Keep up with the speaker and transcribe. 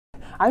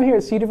I'm here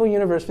at Cedarville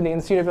University in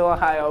Cedarville,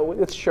 Ohio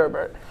with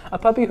Sherbert, a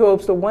puppy who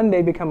hopes to one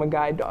day become a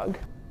guide dog.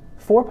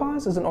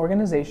 Paws is an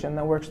organization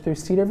that works through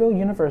Cedarville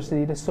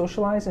University to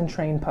socialize and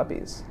train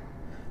puppies.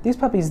 These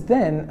puppies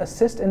then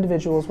assist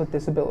individuals with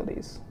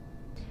disabilities.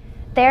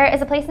 There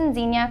is a place in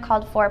Xenia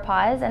called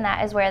Paws, and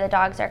that is where the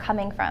dogs are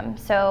coming from.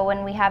 So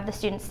when we have the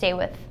students stay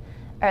with,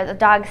 or the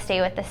dogs stay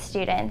with the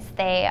students,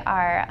 they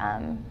are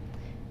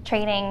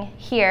training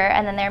here,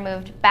 and then they're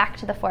moved back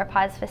to the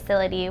Paws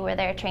facility where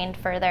they're trained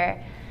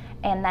further,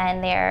 and then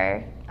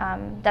they're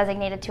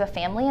designated to a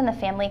family, and the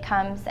family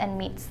comes and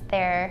meets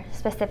their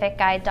specific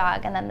guide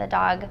dog, and then the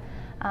dog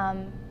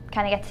kind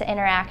of gets to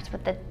interact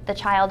with the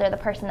child or the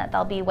person that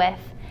they'll be with.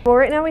 Well,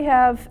 right now we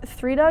have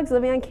 3 dogs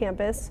living on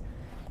campus.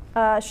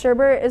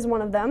 Sherbert is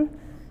one of them.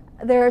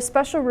 There are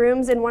special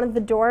rooms in one of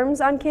the dorms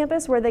on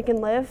campus where they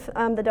can live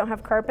that don't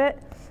have carpet.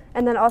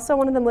 And then also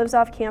one of them lives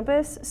off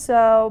campus.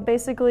 So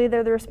basically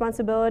they're the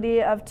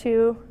responsibility of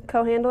 2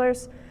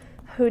 co-handlers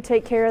who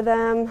take care of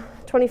them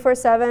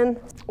 24/7.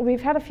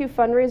 We've had a few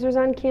fundraisers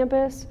on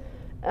campus,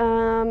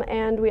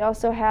 and we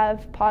also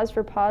have Paws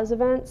for Paws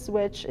events,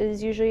 which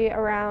is usually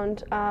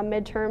around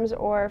midterms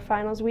or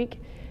finals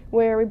week,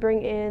 where we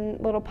bring in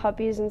little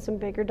puppies and some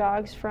bigger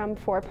dogs from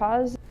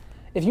Paws.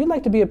 If you'd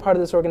like to be a part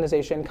of this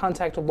organization,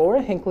 contact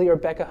Laura Hinckley or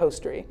Becca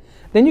Hostry.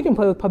 Then you can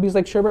play with puppies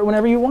like Sherbert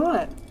whenever you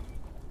want.